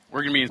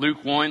We're going to be in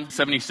Luke 1,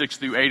 76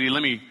 through 80.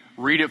 Let me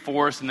read it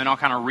for us, and then I'll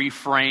kind of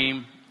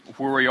reframe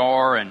where we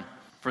are, and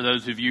for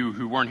those of you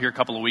who weren't here a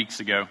couple of weeks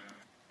ago.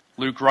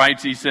 Luke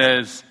writes, he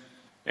says,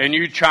 "And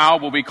you,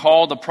 child, will be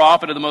called the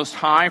prophet of the Most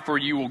High, for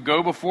you will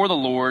go before the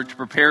Lord to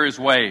prepare his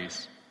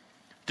ways,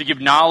 to give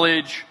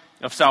knowledge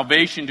of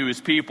salvation to his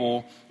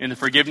people in the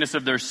forgiveness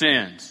of their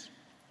sins,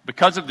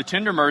 because of the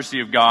tender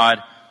mercy of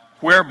God,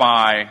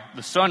 whereby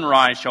the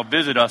sunrise shall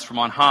visit us from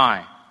on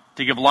high,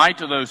 to give light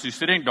to those who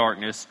sit in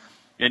darkness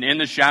and in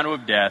the shadow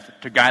of death,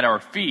 to guide our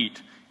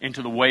feet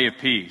into the way of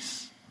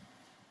peace."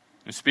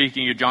 And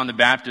speaking of John the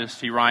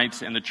Baptist, he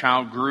writes, "And the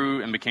child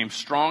grew and became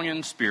strong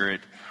in spirit,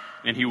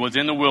 and he was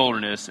in the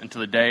wilderness until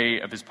the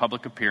day of his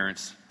public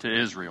appearance to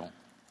Israel."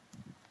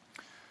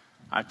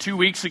 2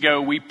 weeks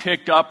ago, we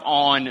picked up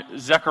on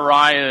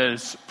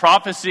Zechariah's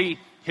prophecy,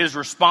 his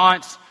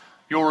response.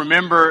 You'll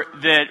remember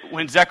that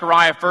when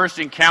Zechariah first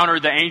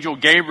encountered the angel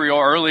Gabriel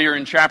earlier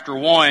in chapter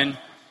 1,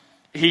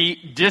 he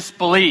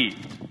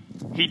disbelieved.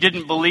 He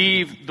didn't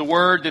believe the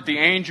word that the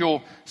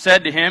angel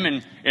said to him.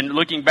 And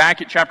looking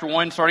back at chapter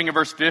 1, starting at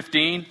verse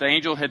 15, the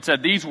angel had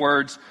said these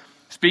words,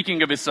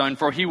 speaking of his son,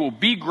 "For he will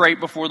be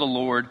great before the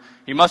Lord.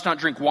 He must not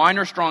drink wine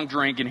or strong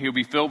drink, and he will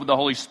be filled with the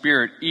Holy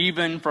Spirit,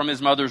 even from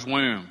his mother's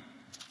womb.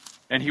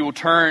 And he will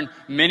turn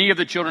many of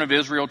the children of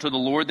Israel to the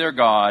Lord their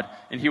God,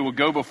 and he will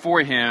go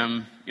before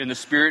him in the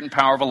spirit and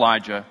power of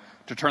Elijah,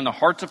 to turn the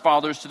hearts of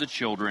fathers to the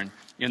children,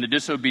 and the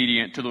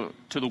disobedient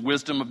to the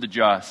wisdom of the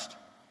just,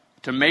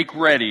 to make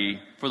ready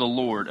for the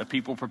Lord a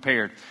people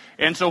prepared."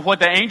 And so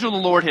what the angel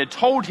of the Lord had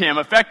told him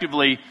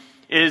effectively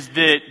is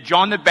that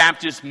John the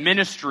Baptist's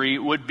ministry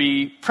would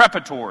be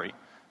preparatory.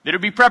 That it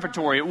would be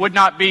preparatory. It would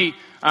not be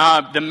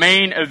the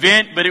main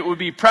event, but it would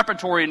be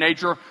preparatory in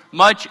nature,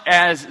 much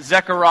as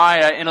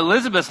Zechariah and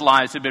Elizabeth's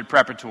lives had been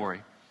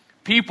preparatory.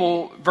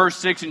 People, verse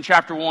 6 in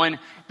chapter 1,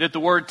 that the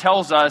word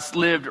tells us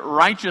lived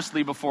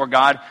righteously before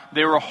God.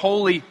 They were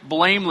holy,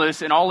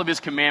 blameless in all of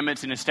his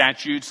commandments and his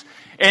statutes.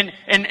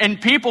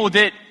 And people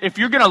that, if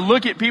you're going to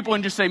look at people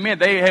and just say, man,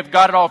 they have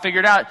got it all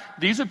figured out,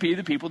 these would be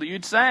the people that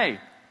you'd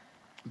say.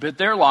 But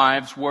their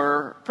lives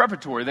were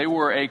preparatory. They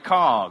were a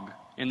cog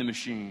in the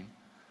machine.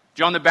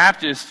 John the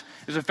Baptist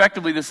is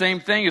effectively the same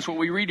thing as what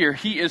we read here.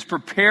 He is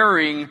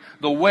preparing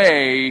the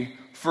way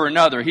for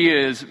another. He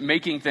is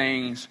making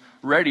things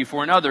ready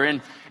for another.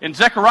 And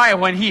Zechariah,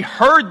 when he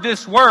heard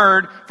this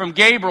word from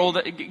Gabriel,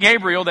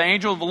 the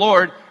angel of the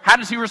Lord, how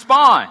does he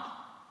respond?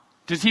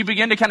 Does he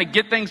begin to kind of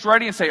get things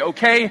ready and say,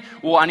 okay,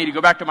 well, I need to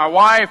go back to my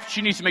wife.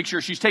 She needs to make sure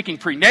she's taking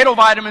prenatal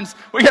vitamins.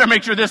 We got to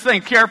make sure this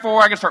thing's cared for.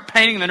 I got to start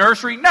painting the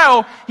nursery.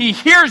 No, he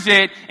hears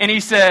it and he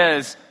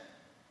says,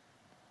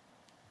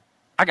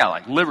 I got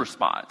like liver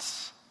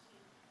spots.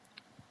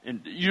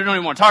 And you don't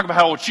even want to talk about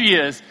how old she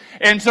is.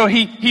 And so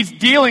he's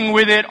dealing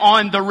with it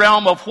on the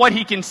realm of what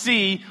he can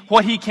see,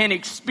 what he can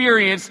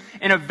experience,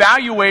 and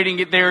evaluating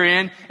it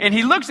therein. And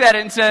he looks at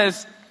it and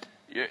says,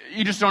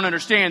 you just don't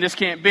understand. This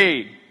can't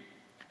be.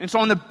 And so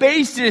on the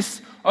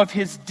basis of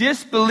his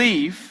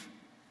disbelief,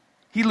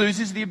 he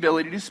loses the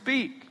ability to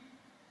speak.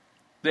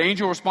 The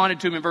angel responded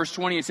to him in verse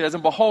 20. It says,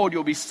 "And behold,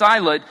 you'll be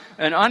silent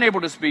and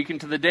unable to speak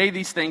until the day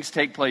these things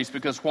take place.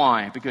 Because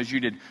why? Because you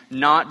did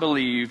not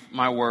believe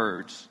my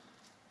words."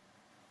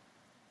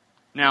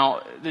 Now,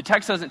 the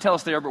text doesn't tell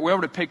us there, but we're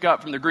able to pick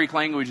up from the Greek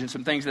language and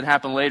some things that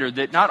happen later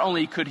that not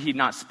only could he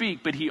not speak,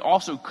 but he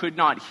also could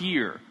not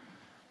hear.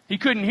 He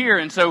couldn't hear,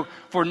 and so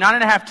for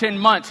 9.5, 10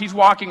 months, he's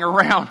walking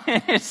around.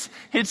 It's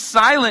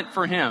silent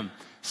for him.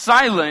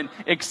 Silent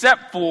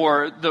except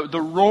for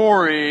the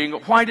roaring,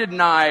 why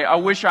didn't I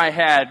wish I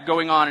had,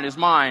 going on in his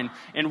mind,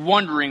 and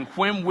wondering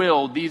when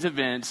will these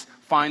events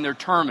find their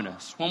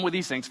terminus? When will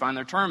these things find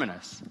their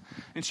terminus?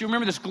 And so you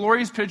remember this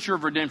glorious picture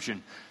of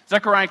redemption.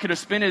 Zechariah could have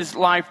spent his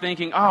life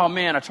thinking, oh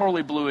man, I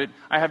totally blew it.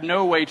 I have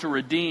no way to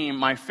redeem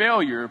my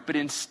failure. But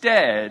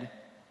instead,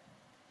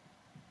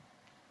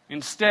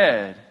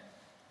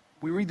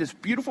 we read this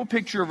beautiful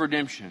picture of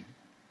redemption.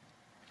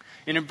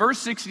 And in verse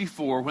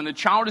 64, when the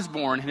child is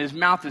born and his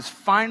mouth is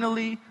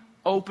finally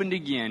opened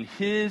again,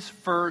 his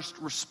first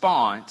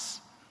response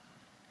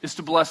is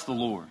to bless the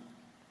Lord.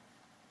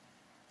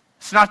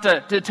 It's not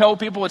to tell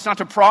people, it's not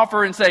to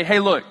proffer and say, hey,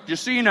 look,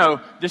 just so you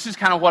know, this is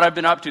kind of what I've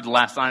been up to the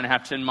last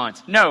 9.5, 10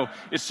 months. No,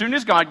 as soon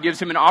as God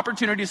gives him an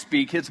opportunity to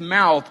speak, his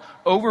mouth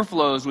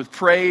overflows with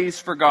praise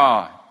for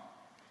God.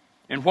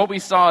 And what we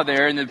saw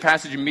there in the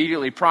passage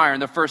immediately prior, in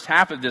the first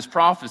half of this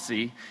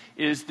prophecy,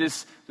 is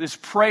this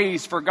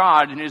praise for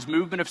God and his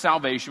movement of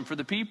salvation for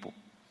the people.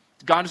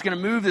 God is going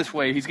to move this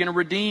way. He's going to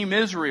redeem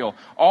Israel.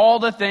 All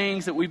the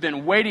things that we've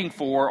been waiting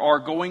for are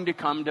going to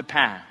come to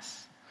pass.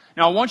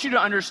 Now, I want you to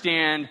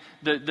understand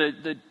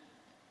the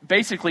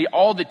basically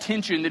all the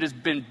tension that has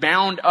been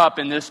bound up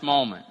in this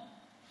moment.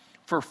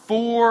 For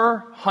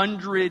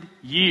 400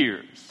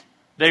 years,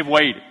 they've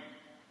waited.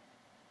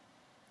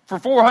 For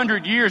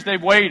 400 years,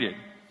 they've waited.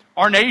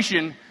 Our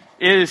nation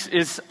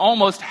is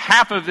almost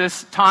half of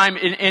this time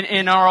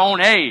in our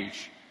own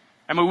age.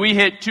 I mean, we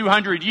hit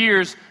 200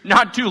 years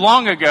not too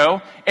long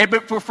ago,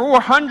 but for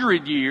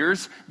 400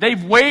 years,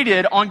 they've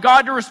waited on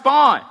God to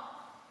respond.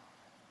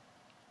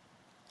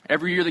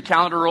 Every year the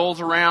calendar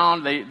rolls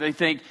around, they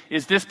think,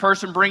 is this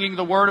person bringing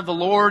the word of the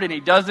Lord and he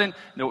doesn't?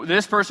 No,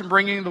 this person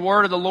bringing the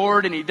word of the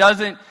Lord and he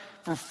doesn't.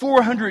 For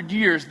 400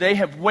 years they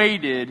have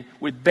waited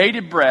with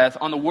bated breath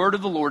on the word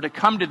of the Lord to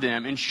come to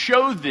them and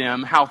show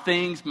them how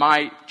things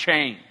might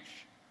change.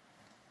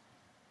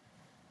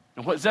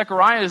 And what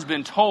Zechariah has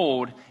been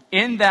told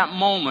in that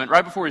moment,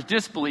 right before his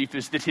disbelief,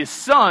 is that his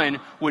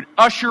son would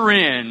usher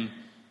in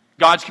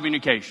God's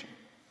communication.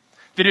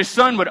 That his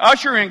son would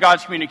usher in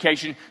God's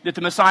communication, that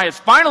the Messiah is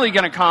finally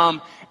going to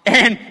come,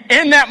 and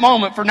in that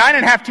moment, for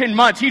 9.5, 10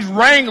 months, he's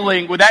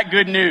wrangling with that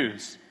good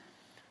news.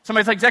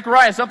 Somebody's like,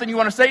 Zechariah, something you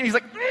want to say? And he's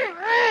like,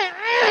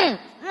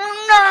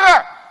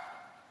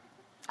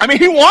 I mean,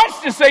 he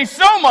wants to say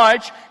so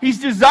much. He's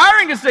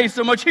desiring to say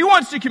so much. He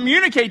wants to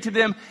communicate to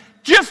them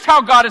just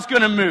how God is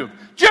going to move,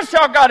 just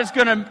how God is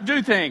going to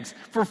do things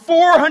for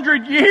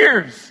 400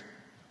 years.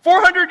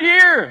 400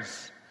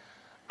 years.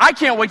 I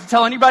can't wait to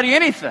tell anybody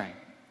anything.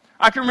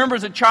 I can remember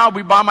as a child,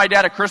 we'd buy my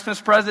dad a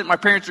Christmas present. My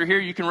parents are here.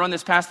 You can run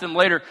this past them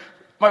later.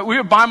 We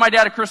would buy my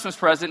dad a Christmas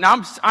present.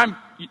 Now, I'm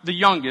the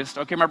youngest.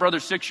 Okay, my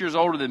brother's 6 years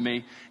older than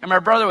me. And my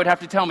brother would have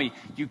to tell me,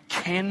 you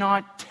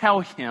cannot tell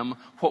him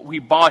what we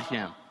bought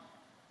him.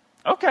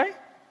 Okay.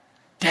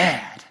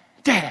 Dad,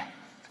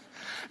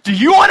 do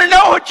you want to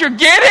know what you're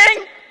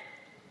getting?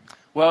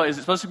 Well, is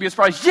it supposed to be a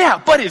surprise?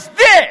 Yeah, but it's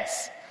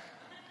this.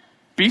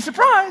 Be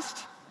surprised.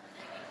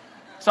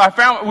 So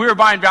we were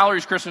buying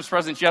Valerie's Christmas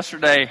presents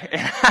yesterday,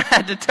 and I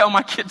had to tell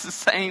my kids the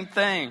same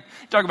thing.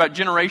 Talk about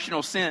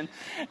generational sin.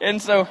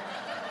 And so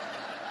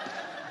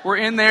we're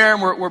in there,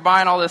 and we're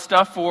buying all this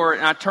stuff for it,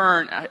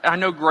 and I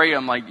know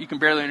Graham, like, you can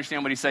barely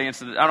understand what he's saying,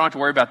 so I don't have to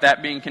worry about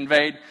that being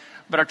conveyed.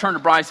 But I turn to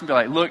Bryce and be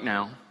like, look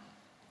now,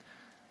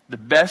 the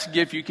best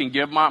gift you can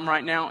give Mom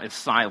right now is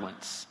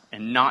silence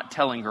and not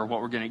telling her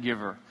what we're going to give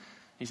her.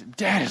 He said,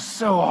 Dad, it's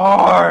so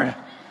hard.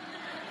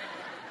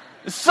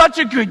 It's such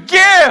a good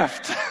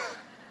gift.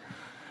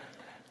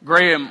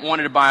 Graham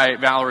wanted to buy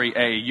Valerie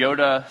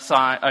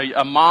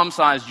a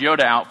mom-sized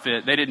Yoda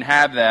outfit. They didn't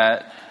have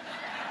that.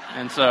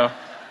 And so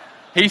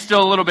he's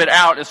still a little bit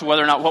out as to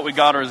whether or not what we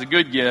got her is a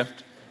good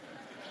gift.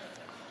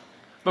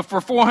 But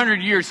for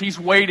 400 years, he's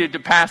waited to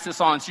pass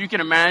this on. So you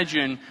can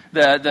imagine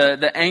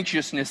the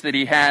anxiousness that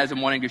he has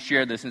in wanting to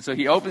share this. And so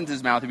he opens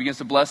his mouth, he begins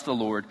to bless the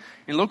Lord.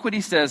 And look what he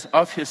says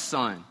of his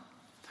son.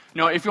 You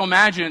know, if you'll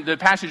imagine, the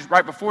passage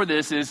right before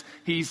this is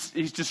he's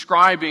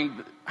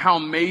describing how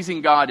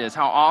amazing God is,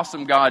 how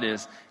awesome God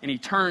is. And he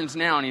turns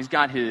now and he's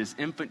got his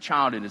infant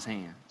child in his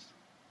hands.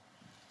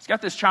 He's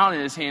got this child in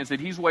his hands that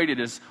he's waited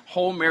his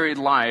whole married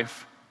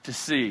life to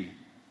see.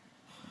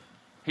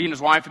 He and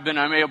his wife have been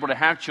unable to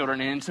have children,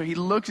 and so he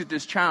looks at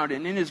this child,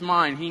 and in his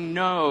mind, he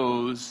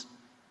knows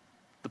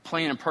the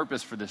plan and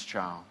purpose for this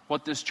child,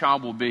 what this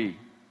child will be.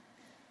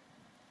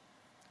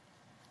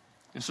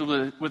 And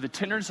so with the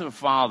tenderness of a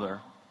father,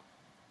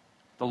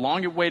 the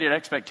long-awaited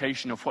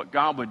expectation of what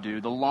God would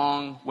do, the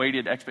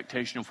long-awaited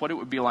expectation of what it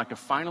would be like to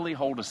finally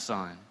hold a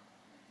son,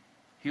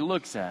 he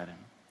looks at him,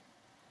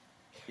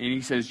 and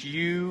he says,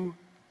 you,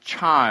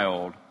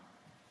 child,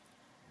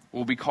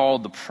 will be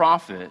called the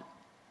prophet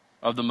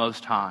of the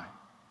Most High.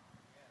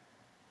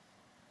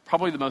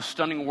 Probably the most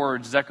stunning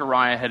words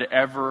Zechariah had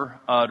ever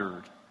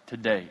uttered to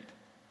date.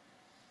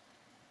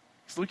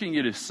 He's looking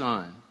at his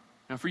son.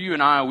 Now for you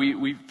and I,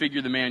 we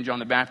figure the man John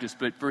the Baptist,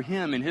 but for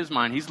him, in his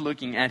mind, he's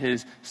looking at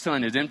his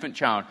son, his infant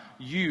child.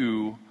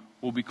 You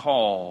will be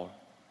called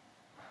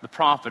the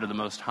prophet of the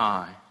Most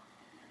High.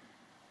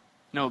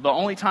 No, the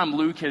only time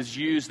Luke has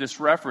used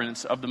this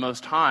reference of the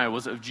Most High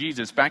was of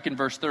Jesus. Back in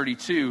verse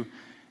 32,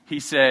 he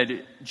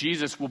said,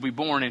 Jesus will be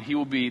born and he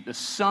will be the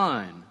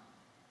Son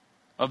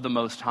of the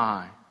Most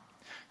High.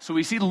 So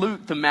we see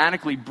Luke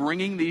thematically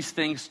bringing these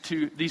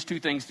two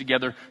things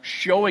together,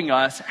 showing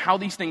us how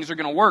these things are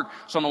going to work.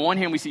 So on the one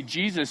hand, we see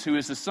Jesus, who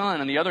is the Son.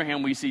 On the other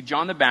hand, we see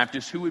John the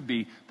Baptist, who would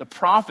be the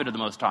prophet of the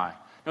Most High.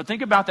 Now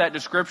think about that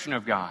description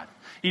of God.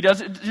 He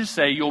doesn't just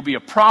say you'll be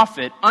a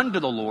prophet unto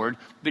the Lord,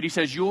 but he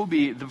says you'll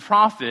be the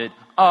prophet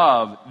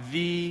of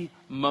the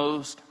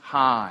Most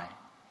High.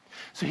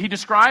 So he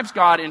describes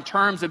God in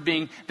terms of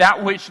being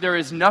that which there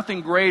is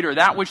nothing greater,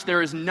 that which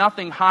there is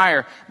nothing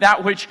higher,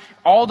 that which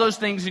all those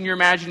things in your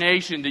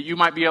imagination that you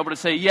might be able to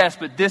say, yes,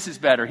 but this is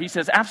better. He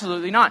says,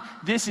 absolutely not.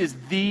 This is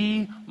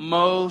the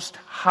Most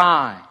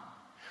High.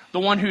 The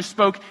one who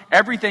spoke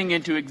everything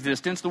into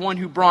existence, the one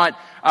who brought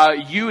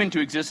you into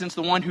existence,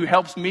 the one who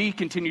helps me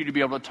continue to be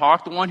able to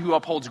talk, the one who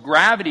upholds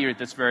gravity at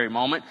this very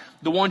moment,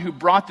 the one who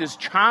brought this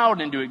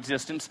child into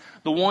existence,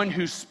 the one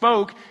who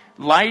spoke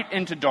light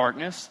into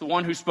darkness, the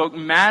one who spoke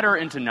matter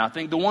into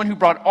nothing, the one who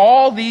brought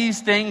all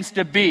these things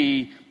to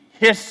be,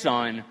 his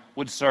son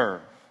would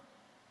serve.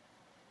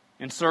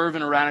 And serve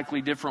in a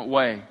radically different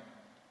way.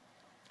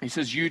 He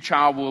says, you,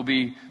 child, will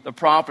be the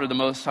prophet of the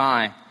Most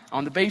High.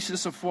 On the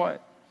basis of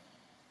what?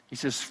 He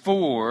says,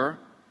 for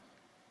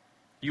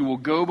you will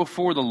go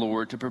before the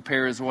Lord to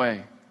prepare his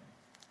way.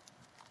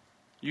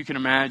 You can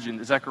imagine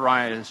that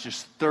Zechariah is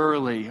just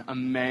thoroughly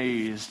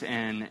amazed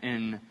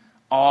and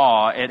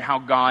awe at how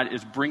God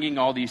is bringing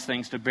all these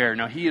things to bear.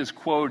 Now, he is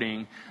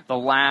quoting the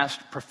last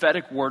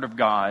prophetic word of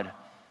God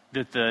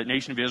that the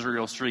nation of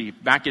Israel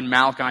received. Back in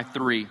Malachi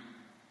 3.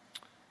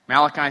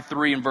 Malachi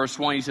 3 in verse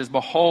 1, he says,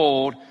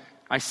 "Behold,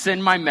 I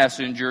send my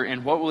messenger,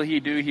 and what will he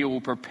do? He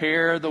will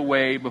prepare the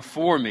way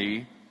before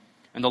me,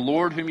 and the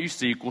Lord whom you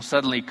seek will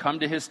suddenly come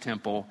to his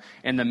temple,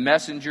 and the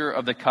messenger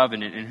of the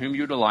covenant in whom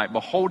you delight.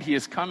 Behold, he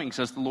is coming,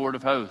 says the Lord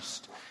of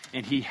hosts."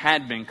 And he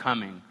had been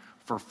coming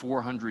for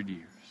 400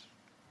 years.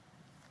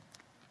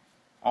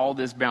 All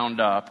this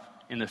bound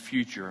up in the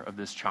future of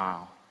this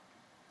child.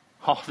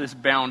 All this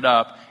bound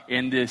up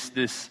in this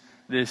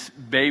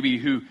baby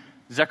who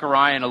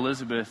Zechariah and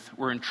Elizabeth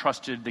were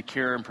entrusted the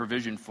care and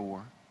provision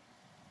for.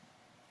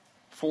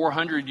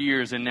 400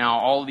 years, and now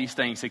all of these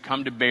things had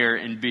come to bear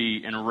and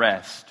be and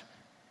rest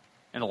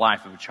in the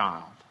life of a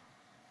child.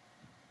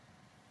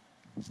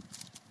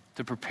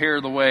 To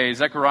prepare the way,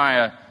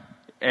 Zechariah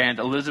and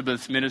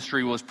Elizabeth's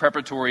ministry was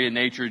preparatory in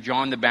nature.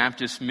 John the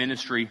Baptist's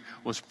ministry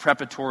was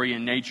preparatory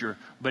in nature,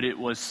 but it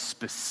was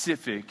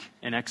specific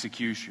in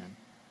execution.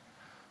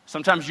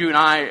 Sometimes you and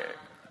I,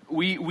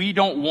 we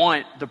don't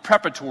want the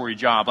preparatory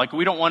job. Like,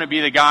 we don't want to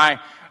be the guy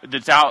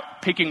that's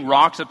out picking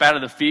rocks up out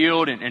of the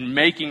field and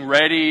making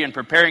ready and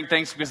preparing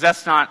things, because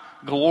that's not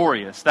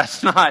glorious.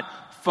 That's not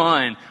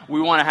fun.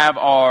 We want to have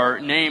our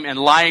name in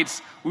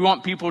lights. We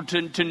want people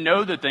to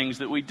know the things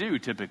that we do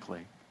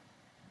typically.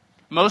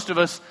 Most of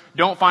us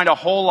don't find a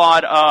whole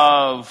lot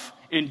of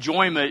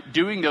enjoyment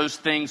doing those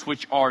things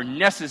which are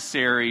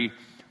necessary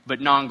but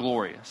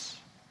non-glorious.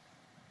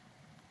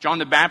 John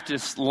the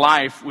Baptist's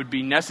life would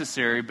be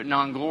necessary but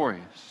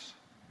non-glorious.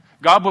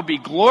 God will be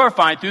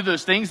glorified through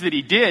those things that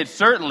he did,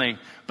 certainly,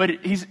 but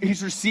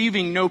he's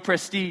receiving no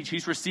prestige.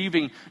 He's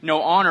receiving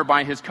no honor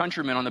by his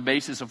countrymen on the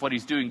basis of what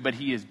he's doing, but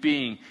he is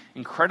being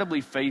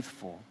incredibly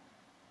faithful.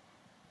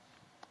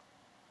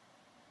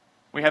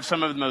 We have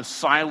some of the most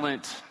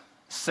silent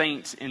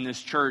saints in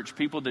this church,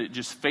 people that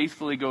just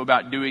faithfully go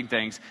about doing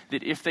things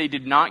that if they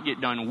did not get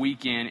done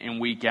week in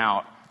and week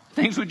out,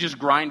 things would just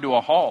grind to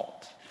a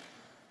halt.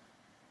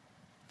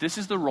 This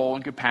is the role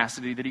and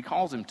capacity that he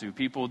calls them to.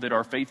 People that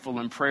are faithful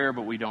in prayer,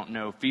 but we don't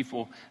know.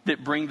 People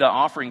that bring the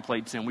offering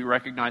plates in. We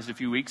recognized a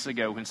few weeks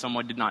ago when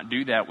someone did not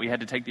do that, we had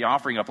to take the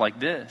offering up like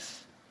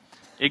this.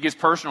 It gets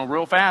personal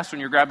real fast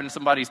when you're grabbing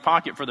somebody's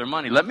pocket for their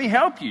money. Let me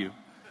help you.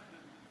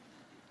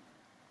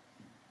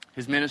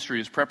 His ministry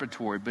is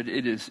preparatory, but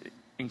it is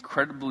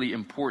incredibly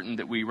important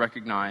that we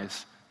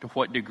recognize to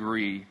what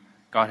degree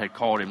God had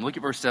called him. Look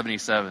at verse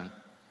 77.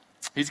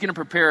 He's going to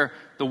prepare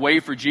the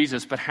way for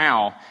Jesus, but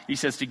how? He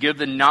says to give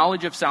the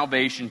knowledge of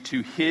salvation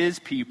to his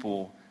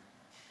people,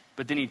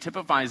 but then he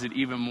typifies it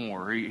even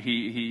more.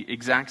 He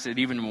exacts it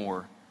even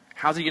more.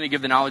 How's he going to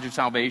give the knowledge of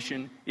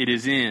salvation? It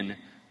is in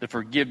the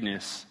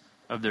forgiveness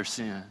of their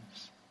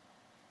sins.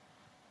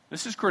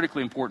 This is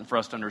critically important for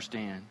us to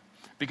understand,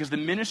 because the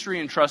ministry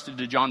entrusted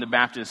to John the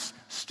Baptist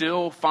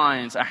still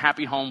finds a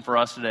happy home for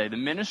us today. The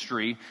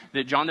ministry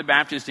that John the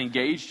Baptist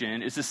engaged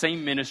in is the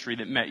same ministry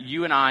that met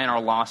you and I in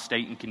our lost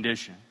state and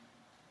condition.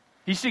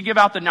 He's to give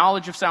out the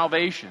knowledge of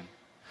salvation.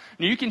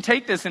 Now, you can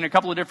take this in a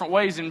couple of different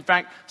ways. In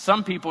fact,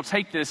 some people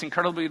take this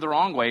incredibly the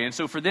wrong way. And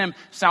so for them,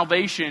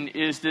 salvation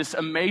is this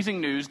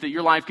amazing news that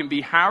your life can be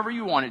however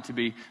you want it to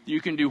be, that you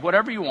can do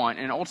whatever you want,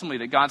 and ultimately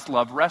that God's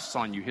love rests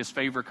on you. His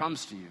favor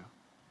comes to you.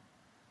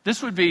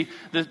 This would be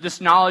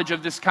this knowledge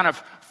of this kind of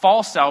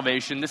false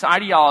salvation, this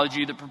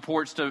ideology that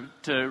purports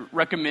to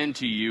recommend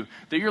to you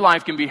that your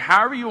life can be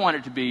however you want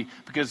it to be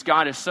because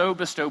God is so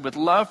bestowed with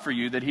love for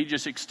you that he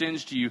just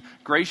extends to you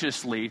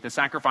graciously the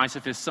sacrifice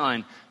of his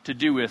son to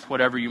do with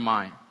whatever you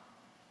might.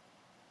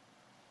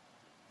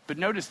 But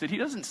notice that he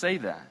doesn't say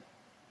that.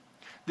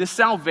 This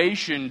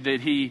salvation that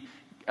he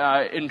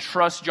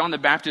entrusts John the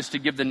Baptist to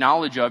give the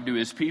knowledge of to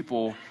his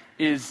people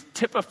is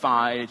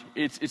typified,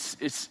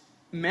 it's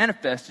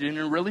manifested in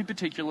a really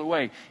particular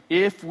way.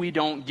 If we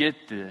don't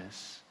get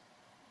this,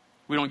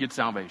 we don't get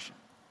salvation.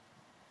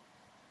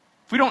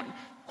 If we don't,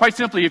 quite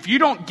simply, if you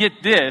don't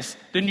get this,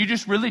 then you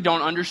just really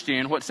don't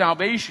understand what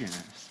salvation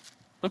is.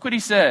 Look what he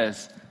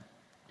says.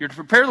 You're to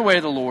prepare the way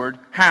of the Lord.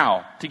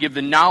 How? To give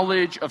the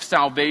knowledge of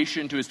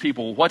salvation to his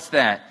people. What's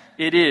that?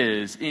 It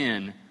is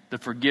in the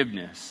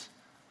forgiveness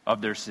of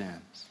their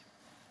sins.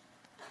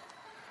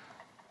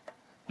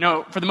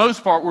 No, for the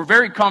most part, we're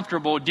very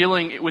comfortable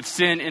dealing with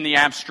sin in the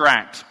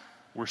abstract.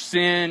 We're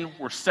sin,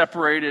 we're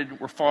separated,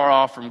 we're far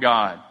off from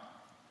God.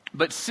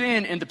 But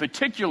sin in the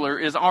particular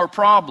is our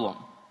problem.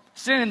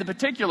 Sin in the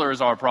particular is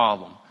our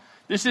problem.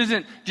 This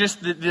isn't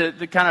just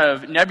the kind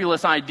of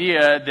nebulous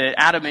idea that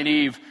Adam and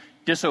Eve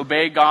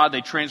disobeyed God,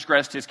 they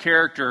transgressed his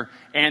character,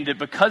 and that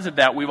because of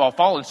that we've all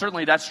fallen.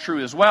 Certainly that's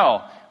true as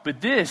well. But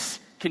this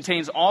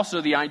contains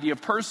also the idea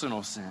of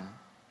personal sin.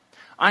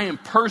 I am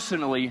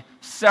personally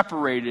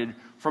separated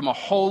from a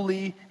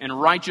holy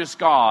and righteous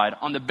God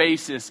on the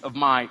basis of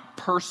my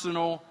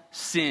personal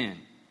sin.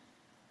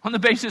 On the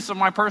basis of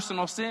my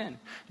personal sin.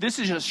 This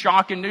is just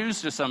shocking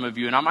news to some of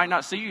you, and I might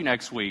not see you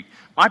next week.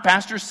 My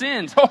pastor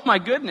sins. Oh my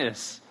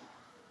goodness.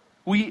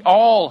 We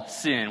all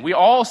sin. We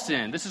all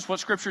sin. This is what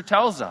Scripture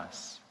tells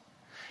us.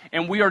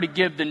 And we are to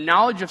give the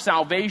knowledge of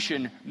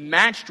salvation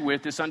matched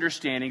with this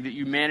understanding that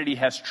humanity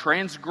has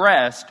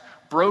transgressed,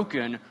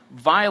 broken,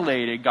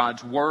 violated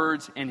God's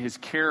words and His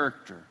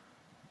character.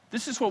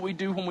 This is what we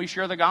do when we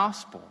share the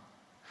gospel.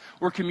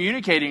 We're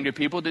communicating to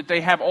people that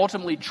they have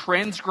ultimately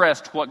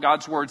transgressed what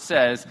God's word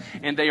says,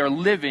 and they are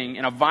living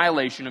in a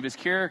violation of His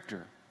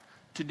character.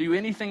 To do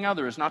anything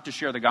other is not to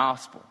share the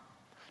gospel.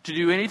 To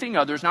do anything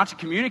other is not to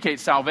communicate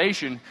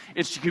salvation.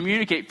 It's to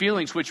communicate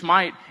feelings which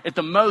might, at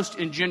the most,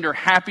 engender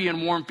happy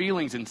and warm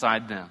feelings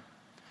inside them.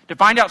 To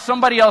find out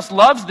somebody else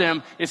loves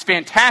them is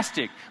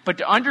fantastic, but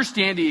to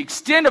understand the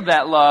extent of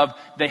that love,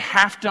 they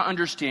have to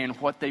understand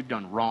what they've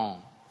done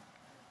wrong.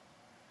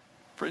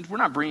 Friends, we're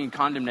not bringing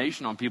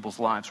condemnation on people's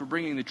lives. We're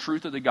bringing the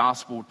truth of the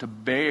gospel to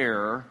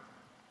bear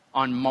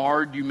on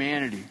marred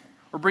humanity.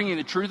 We're bringing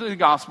the truth of the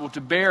gospel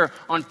to bear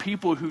on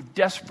people who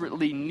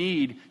desperately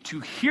need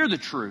to hear the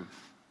truth.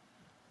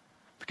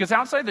 Because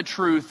outside the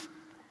truth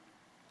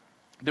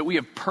that we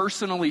have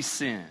personally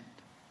sinned,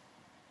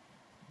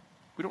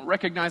 we don't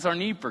recognize our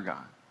need for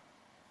God.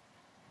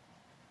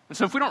 And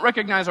so if we don't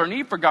recognize our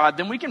need for God,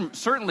 then we can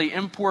certainly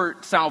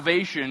import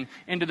salvation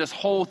into this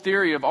whole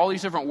theory of all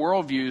these different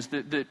worldviews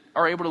that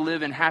are able to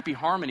live in happy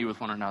harmony with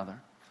one another.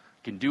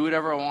 I can do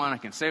whatever I want, I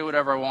can say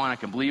whatever I want, I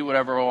can believe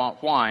whatever I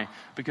want. Why?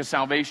 Because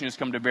salvation has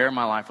come to bear in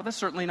my life. Well, that's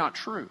certainly not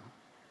true.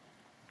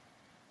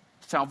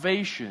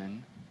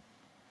 Salvation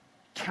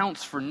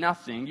counts for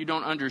nothing. You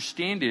don't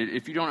understand it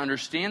if you don't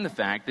understand the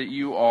fact that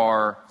you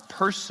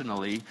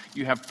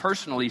have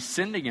personally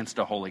sinned against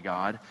a holy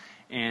God,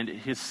 and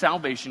His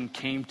salvation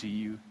came to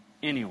you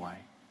anyway.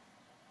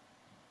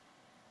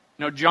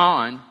 Now,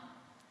 John,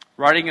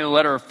 writing in the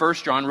letter of 1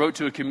 John, wrote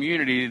to a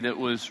community that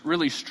was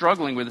really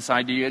struggling with this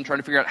idea and trying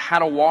to figure out how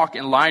to walk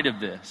in light of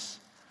this.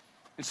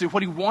 And so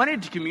what he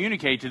wanted to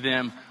communicate to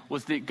them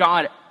was that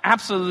God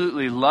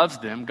absolutely loves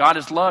them. God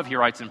is love, he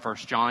writes in 1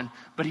 John.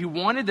 But he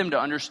wanted them to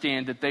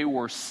understand that they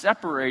were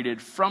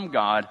separated from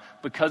God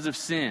because of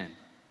sin.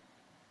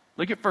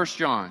 Look at 1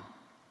 John.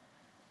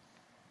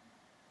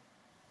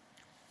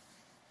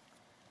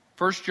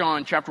 1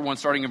 John chapter 1,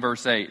 starting in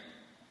verse 8.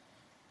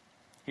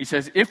 He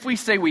says, "If we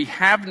say we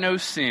have no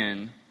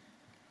sin,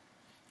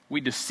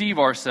 we deceive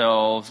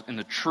ourselves and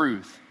the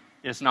truth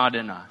is not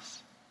in us."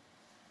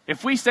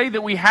 If we say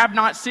that we have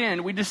not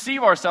sinned, we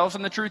deceive ourselves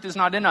and the truth is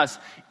not in us.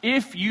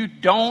 If you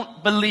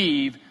don't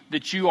believe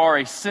that you are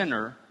a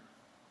sinner,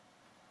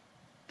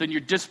 then you're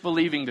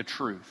disbelieving the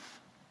truth.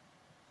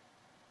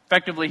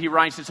 Effectively, he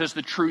writes, it says,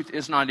 the truth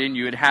is not in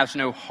you. It has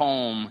no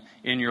home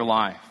in your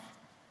life.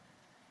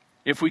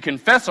 If we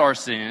confess our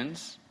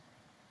sins,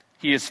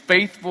 He is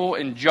faithful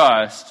and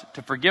just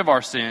to forgive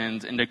our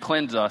sins and to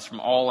cleanse us from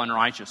all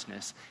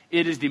unrighteousness.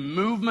 It is the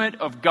movement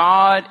of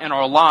God in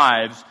our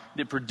lives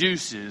that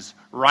produces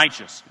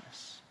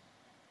righteousness.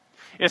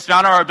 It's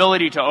not our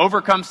ability to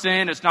overcome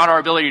sin. It's not our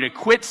ability to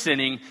quit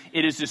sinning.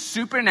 It is the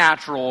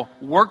supernatural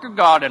work of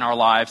God in our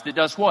lives that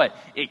does what?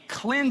 It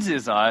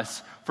cleanses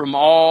us from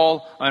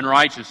all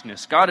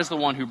unrighteousness. God is the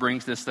one who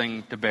brings this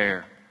thing to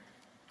bear.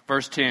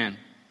 Verse 10,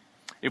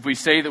 if we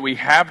say that we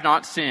have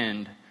not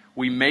sinned,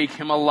 we make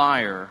Him a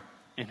liar,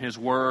 and His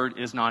word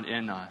is not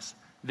in us.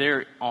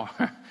 There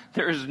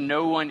is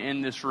no one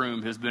in this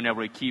room who has been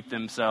able to keep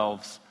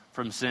themselves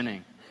from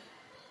sinning.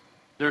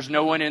 There's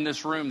no one in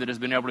this room that has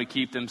been able to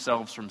keep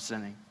themselves from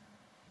sinning.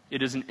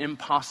 It is an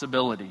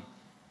impossibility.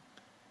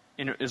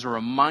 And it is a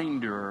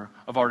reminder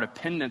of our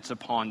dependence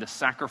upon the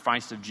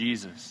sacrifice of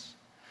Jesus.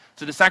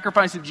 So the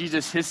sacrifice of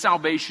Jesus, His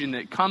salvation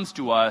that comes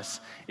to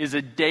us, is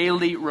a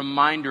daily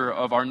reminder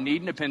of our need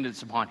and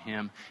dependence upon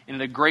Him and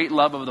the great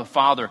love of the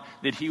Father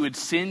that He would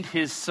send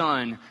His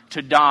Son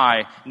to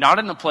die, not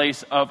in the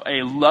place of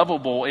a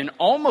lovable and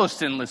almost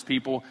sinless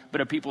people,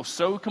 but a people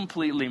so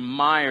completely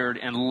mired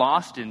and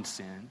lost in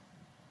sin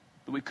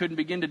that we couldn't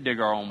begin to dig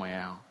our own way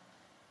out.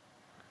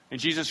 And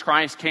Jesus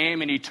Christ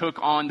came and He took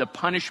on the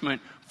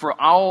punishment for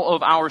all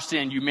of our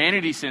sin,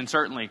 humanity's sin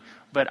certainly,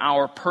 but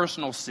our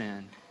personal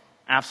sin.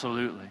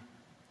 Absolutely.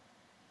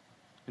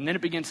 And then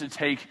it begins to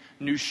take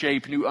new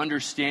shape, new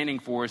understanding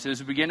for us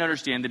as we begin to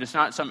understand that it's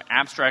not some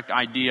abstract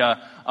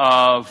idea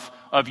of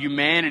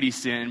humanity's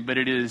sin, but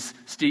it is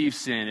Steve's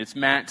sin, it's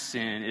Matt's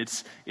sin,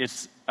 it's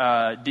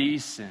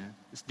Dee's sin,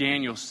 it's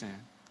Daniel's sin.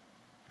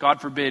 God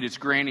forbid, it's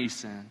Granny's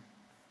sin.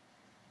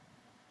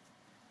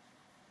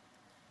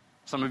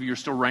 Some of you are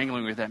still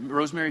wrangling with that.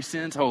 Rosemary's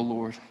sins? Oh,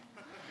 Lord.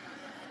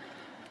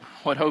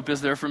 What hope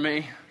is there for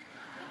me?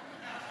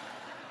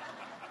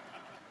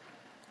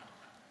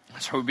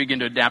 So we begin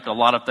to adapt a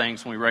lot of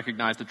things when we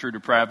recognize the true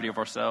depravity of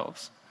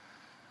ourselves.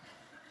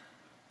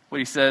 What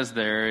he says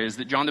there is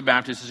that John the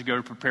Baptist is to go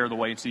to prepare the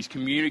way. And so he's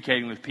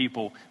communicating with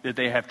people that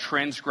they have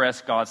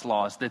transgressed God's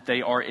laws, that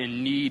they are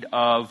in need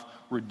of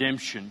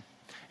redemption.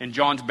 And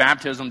John's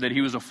baptism that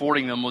he was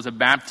affording them was a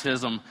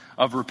baptism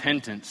of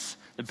repentance.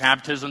 The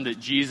baptism that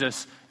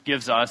Jesus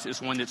gives us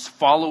is one that's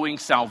following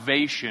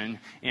salvation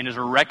and is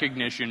a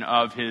recognition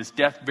of his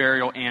death,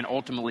 burial, and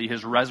ultimately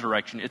his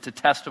resurrection. It's a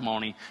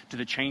testimony to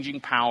the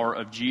changing power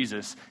of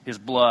Jesus, his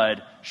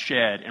blood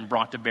shed and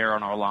brought to bear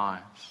on our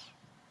lives.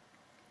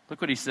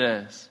 Look what he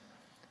says.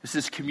 This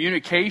is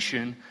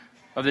communication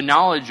of the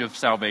knowledge of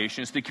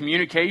salvation. It's the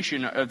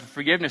communication of the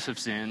forgiveness of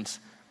sins,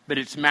 but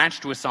it's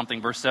matched with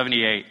something. Verse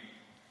 78,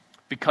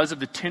 because of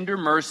the tender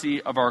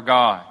mercy of our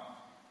God.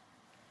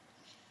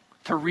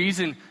 The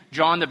reason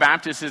John the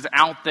Baptist is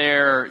out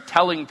there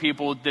telling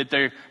people that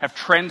they have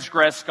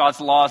transgressed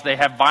God's laws, they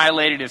have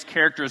violated his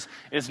characters,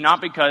 is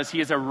not because he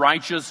is a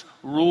righteous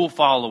rule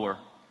follower.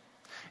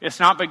 It's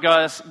not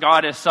because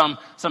God is some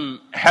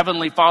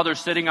heavenly father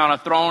sitting on a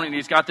throne and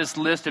he's got this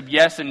list of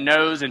yes and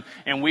no's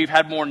and we've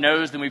had more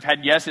no's than we've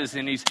had yeses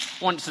and he's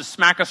wants to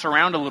smack us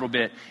around a little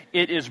bit.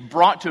 It is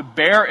brought to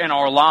bear in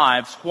our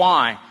lives.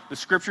 Why? The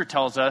scripture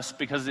tells us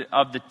because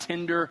of the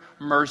tender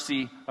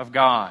mercy of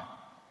God.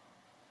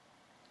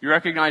 You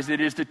recognize that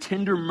it is the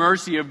tender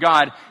mercy of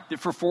God that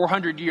for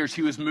 400 years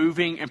he was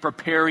moving and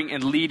preparing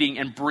and leading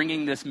and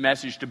bringing this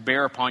message to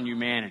bear upon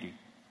humanity.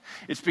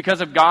 It's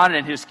because of God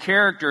and his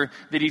character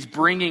that he's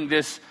bringing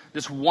this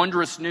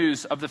wondrous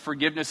news of the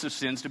forgiveness of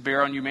sins to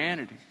bear on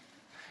humanity.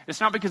 It's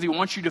not because he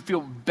wants you to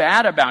feel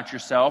bad about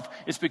yourself.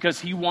 It's because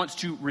he wants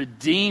to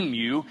redeem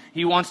you.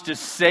 He wants to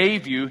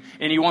save you.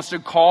 And he wants to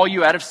call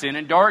you out of sin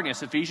and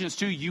darkness. Ephesians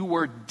 2, you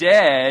were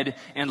dead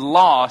and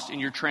lost in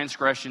your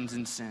transgressions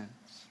and sins.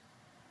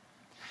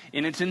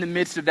 And it's in the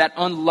midst of that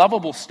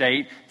unlovable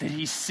state that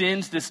he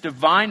sends this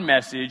divine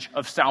message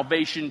of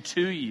salvation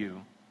to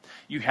you.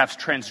 You have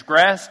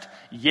transgressed,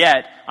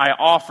 yet I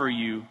offer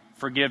you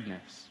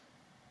forgiveness.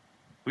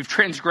 We've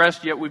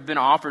transgressed, yet we've been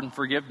offered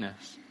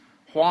forgiveness.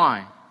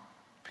 Why?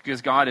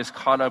 Because God is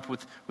caught up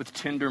with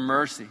tender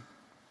mercy.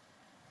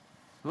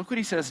 Look what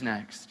he says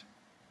next.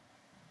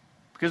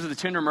 Because of the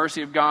tender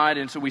mercy of God,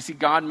 and so we see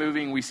God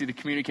moving, we see the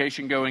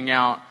communication going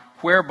out,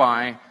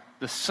 whereby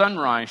the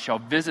sunrise shall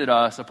visit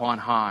us upon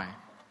high.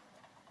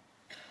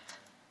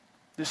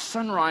 The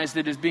sunrise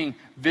that is being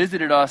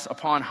visited us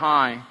upon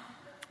high,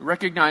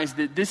 recognize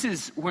that this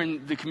is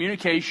when the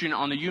communication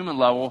on the human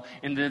level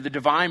and the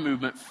divine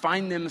movement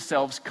find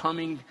themselves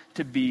coming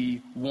to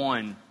be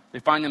one. They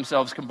find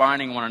themselves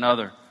combining one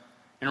another.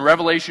 In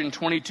Revelation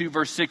 22,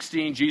 verse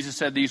 16, Jesus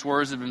said these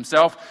words of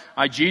himself,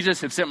 I,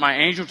 Jesus, have sent my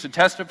angel to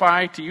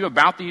testify to you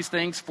about these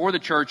things for the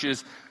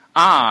churches.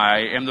 I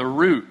am the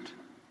root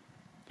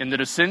and the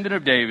descendant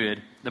of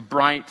David, the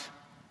bright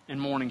and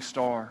morning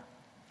star.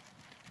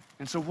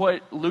 And so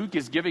what Luke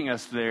is giving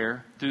us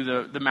there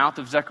through the mouth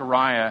of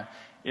Zechariah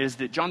is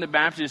that John the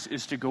Baptist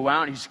is to go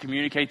out, he's to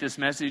communicate this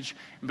message,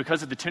 and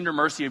because of the tender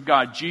mercy of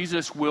God,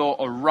 Jesus will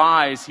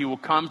arise, he will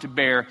come to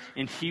bear,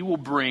 and he will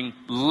bring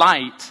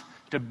light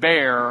to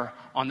bear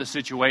on the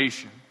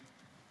situation.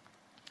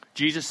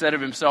 Jesus said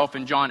of himself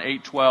in John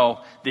 8:12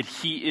 that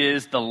he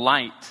is the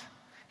light.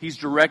 He's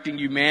directing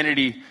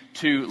humanity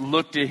to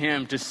look to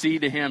him, to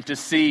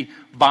see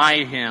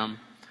by him.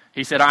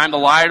 He said, I am the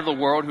light of the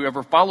world.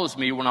 Whoever follows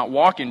me will not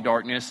walk in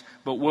darkness,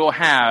 but will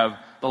have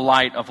the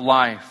light of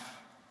life.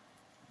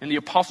 And the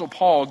Apostle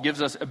Paul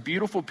gives us a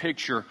beautiful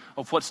picture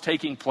of what's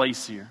taking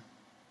place here.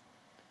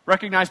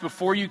 Recognize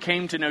before you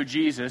came to know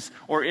Jesus,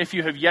 or if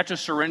you have yet to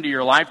surrender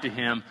your life to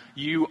him,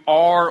 you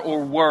are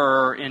or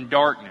were in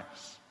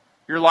darkness.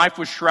 Your life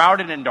was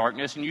shrouded in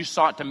darkness, and you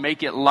sought to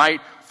make it light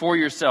for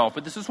yourself.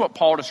 But this is what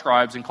Paul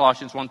describes in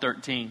Colossians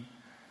 1:13.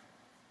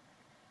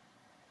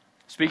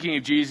 Speaking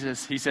of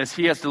Jesus, he says,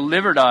 he has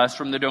delivered us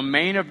from the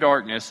domain of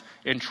darkness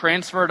and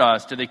transferred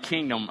us to the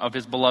kingdom of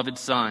his beloved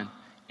Son,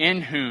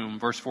 in whom,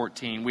 verse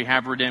 14, we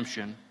have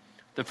redemption,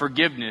 the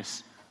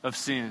forgiveness of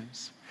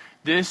sins.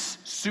 This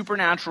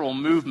supernatural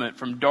movement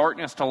from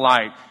darkness to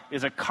light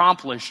is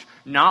accomplished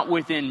not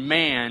within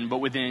man, but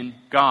within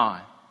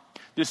God.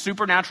 This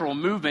supernatural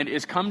movement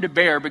is come to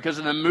bear because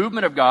of the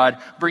movement of God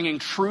bringing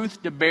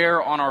truth to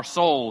bear on our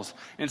souls.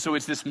 And so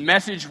it's this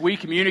message we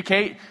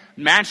communicate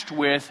matched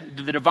with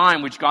the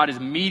divine, which God is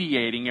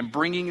mediating and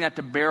bringing that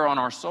to bear on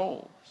our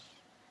souls.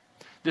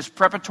 This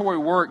preparatory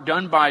work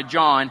done by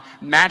John,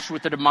 matched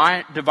with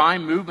the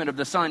divine movement of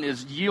the Son,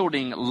 is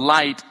yielding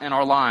light in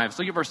our lives.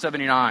 Look at verse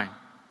 79.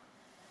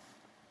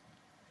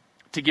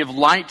 To give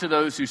light to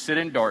those who sit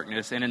in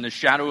darkness and in the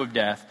shadow of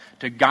death,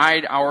 to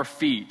guide our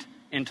feet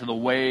into the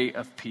way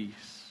of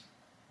peace.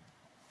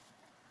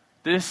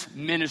 This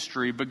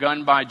ministry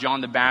begun by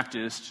John the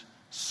Baptist,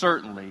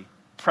 certainly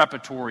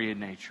preparatory in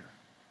nature.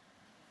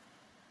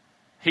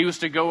 He was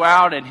to go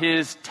out, and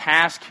his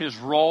task, his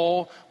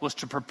role, was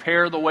to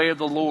prepare the way of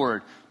the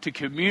Lord, to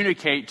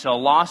communicate to a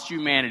lost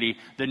humanity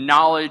the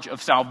knowledge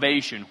of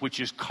salvation,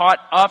 which is caught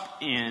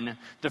up in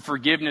the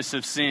forgiveness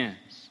of sins.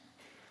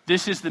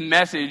 This is the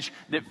message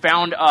that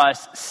found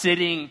us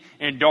sitting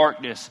in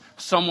darkness.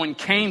 Someone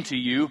came to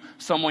you,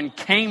 someone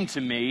came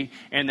to me,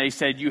 and they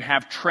said, you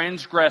have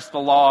transgressed the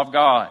law of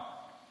God.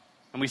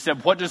 And we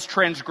said, what does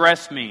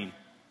transgress mean?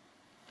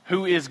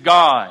 Who is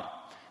God?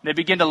 They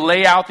begin to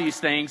lay out these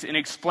things and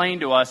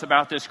explain to us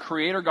about this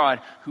Creator God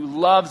who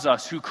loves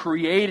us, who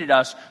created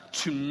us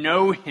to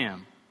know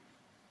Him.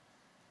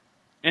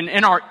 And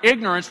in our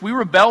ignorance, we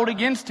rebelled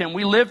against Him.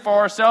 We lived for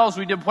ourselves.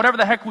 We did whatever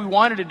the heck we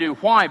wanted to do.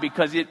 Why?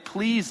 Because it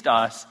pleased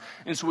us.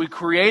 And so we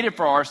created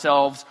for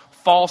ourselves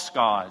false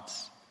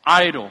gods,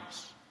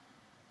 idols.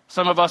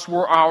 Some of us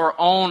were our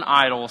own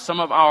idols. Some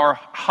of our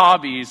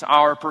hobbies,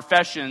 our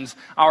professions,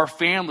 our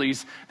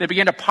families, they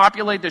began to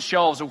populate the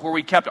shelves of where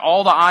we kept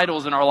all the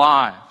idols in our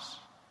lives.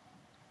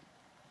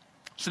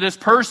 So this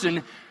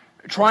person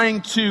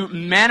trying to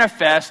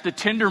manifest the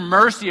tender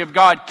mercy of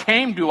God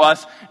came to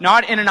us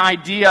not in an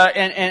idea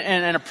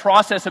and a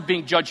process of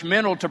being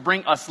judgmental to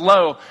bring us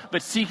low,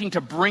 but seeking to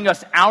bring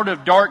us out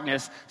of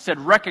darkness. Said,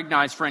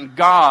 recognize, friend,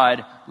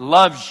 God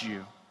loves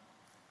you.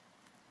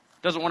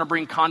 Doesn't want to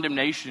bring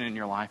condemnation in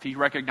your life. He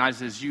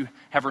recognizes you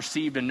have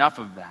received enough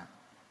of that.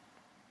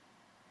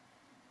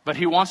 But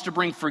He wants to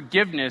bring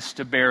forgiveness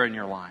to bear in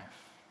your life.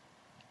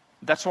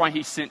 That's why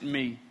He sent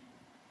me.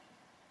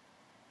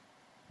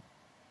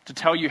 To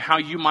tell you how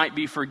you might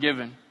be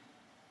forgiven.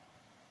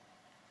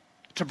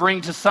 To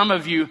bring to some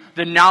of you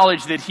the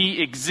knowledge that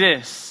He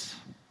exists.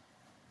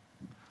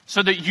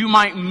 So that you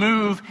might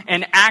move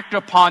and act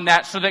upon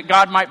that, so that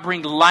God might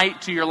bring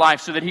light to your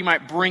life, so that He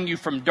might bring you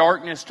from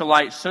darkness to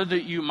light, so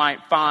that you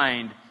might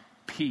find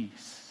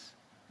peace.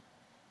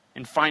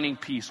 And finding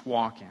peace,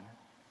 walk in.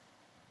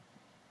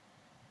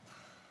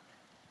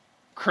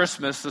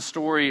 Christmas, the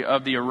story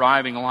of the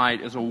arriving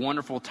light, is a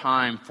wonderful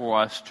time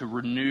for us to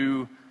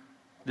renew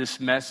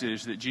this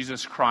message that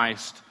Jesus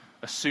Christ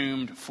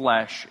assumed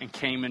flesh and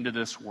came into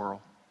this world.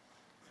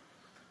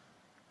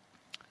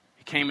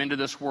 He came into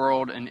this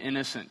world an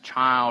innocent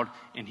child,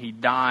 and He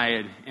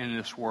died in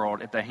this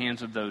world at the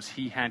hands of those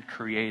He had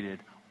created,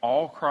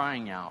 all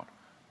crying out,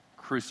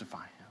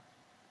 crucify Him.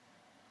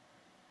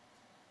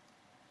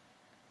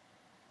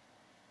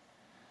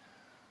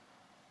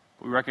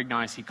 We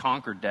recognize He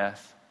conquered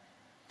death.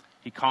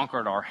 He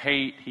conquered our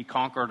hate. He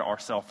conquered our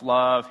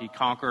self-love. He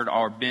conquered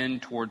our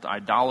bend towards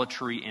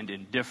idolatry and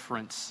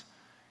indifference.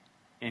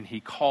 And He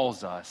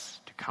calls us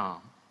to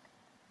come.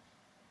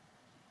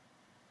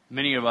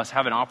 Many of us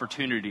have an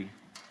opportunity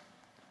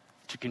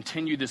to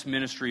continue this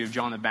ministry of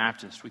John the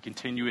Baptist. We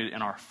continue it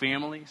in our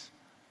families.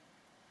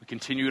 We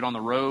continue it on the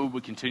road.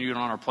 We continue it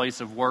on our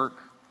place of work.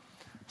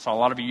 I saw a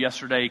lot of you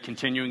yesterday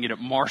continuing it at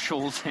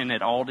Marshall's and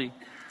at Aldi.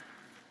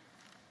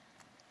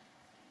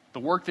 The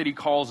work that He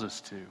calls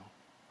us to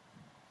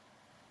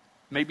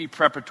may be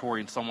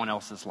preparatory in someone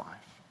else's life.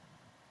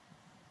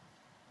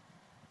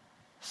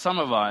 Some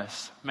of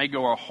us may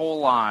go our whole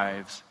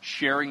lives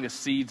sharing the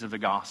seeds of the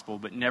gospel,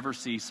 but never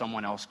see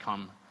someone else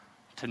come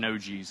to know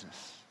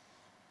Jesus.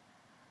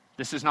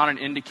 This is not an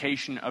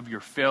indication of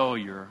your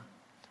failure,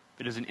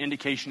 but is an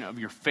indication of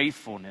your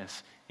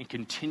faithfulness in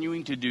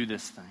continuing to do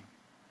this thing,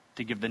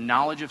 to give the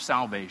knowledge of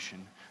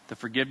salvation, the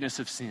forgiveness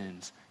of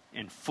sins,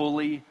 and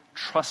fully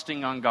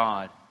trusting on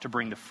God to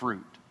bring the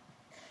fruit,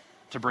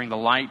 to bring the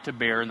light to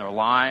bear in their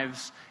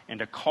lives, and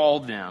to call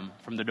them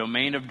from the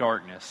domain of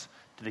darkness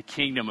to the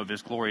kingdom of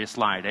His glorious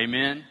light.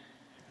 Amen?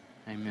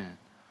 Amen.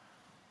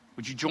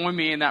 Would you join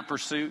me in that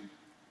pursuit?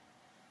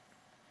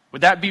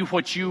 Would that be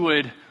what you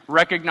would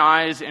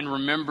recognize and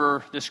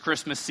remember this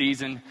Christmas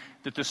season?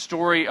 That the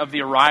story of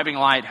the arriving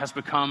light has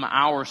become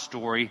our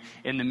story,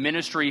 and the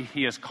ministry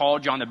He has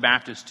called John the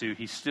Baptist to,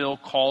 He still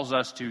calls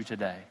us to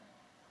today.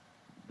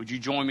 Would you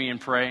join me in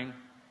praying?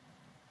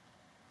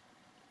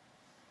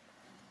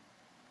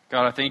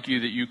 God, I thank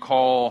You that You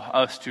call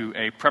us to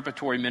a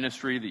preparatory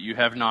ministry, that You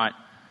have not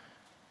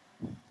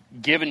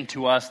given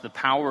to us the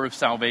power of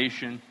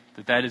salvation,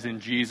 that is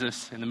in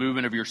Jesus and the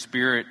movement of Your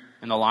Spirit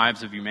in the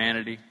lives of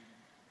humanity.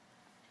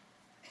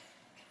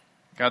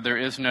 God, there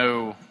is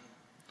no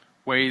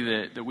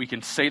way that we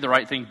can say the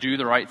right thing, do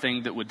the right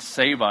thing that would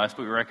save us,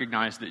 but we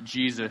recognize that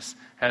Jesus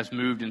has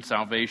moved in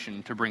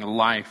salvation to bring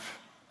life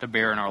to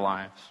bear in our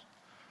lives.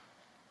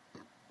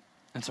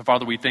 And so,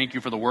 Father, we thank You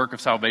for the work of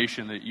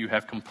salvation that You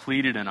have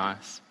completed in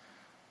us.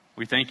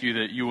 We thank You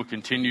that You will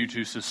continue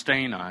to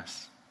sustain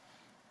us.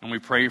 And we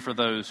pray for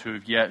those who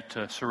have yet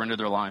to surrender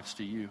their lives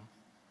to You.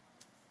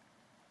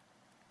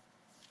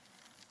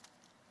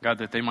 God,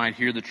 that they might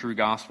hear the true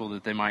gospel,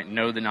 that they might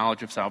know the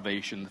knowledge of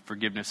salvation, the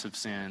forgiveness of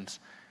sins,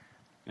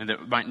 and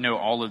that might know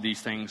all of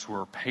these things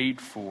were paid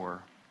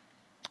for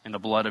in the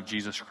blood of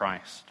Jesus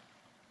Christ.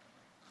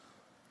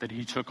 That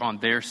He took on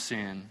their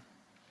sin,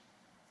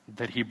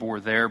 that He bore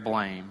their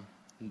blame,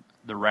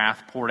 the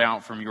wrath poured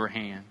out from Your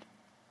hand.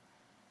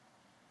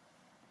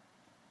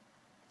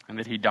 And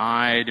that He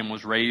died and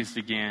was raised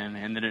again,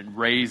 and that in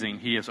raising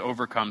He has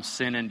overcome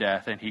sin and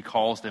death, and He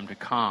calls them to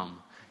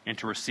come and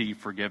to receive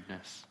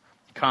forgiveness.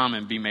 Come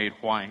and be made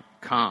white.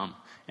 Come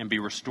and be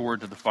restored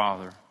to the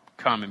Father.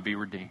 Come and be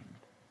redeemed.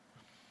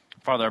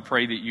 Father, I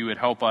pray that You would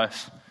help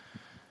us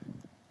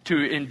to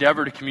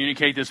endeavor to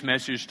communicate this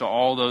message to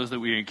all those that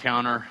we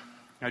encounter.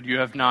 God, You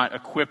have not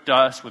equipped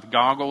us with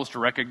goggles to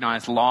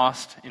recognize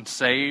lost and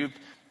saved,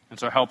 and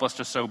so help us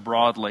to sow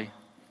broadly.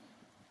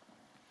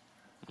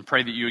 We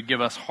pray that you would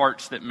give us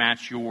hearts that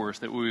match yours,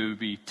 that we would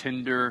be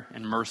tender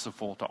and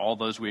merciful to all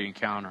those we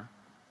encounter.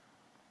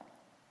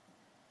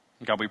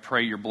 And God, we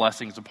pray your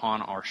blessings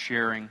upon our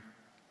sharing.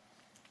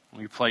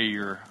 We pray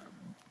your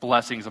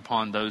blessings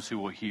upon those who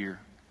will hear.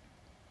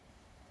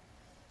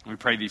 We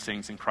pray these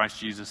things in Christ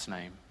Jesus'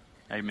 name.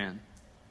 Amen.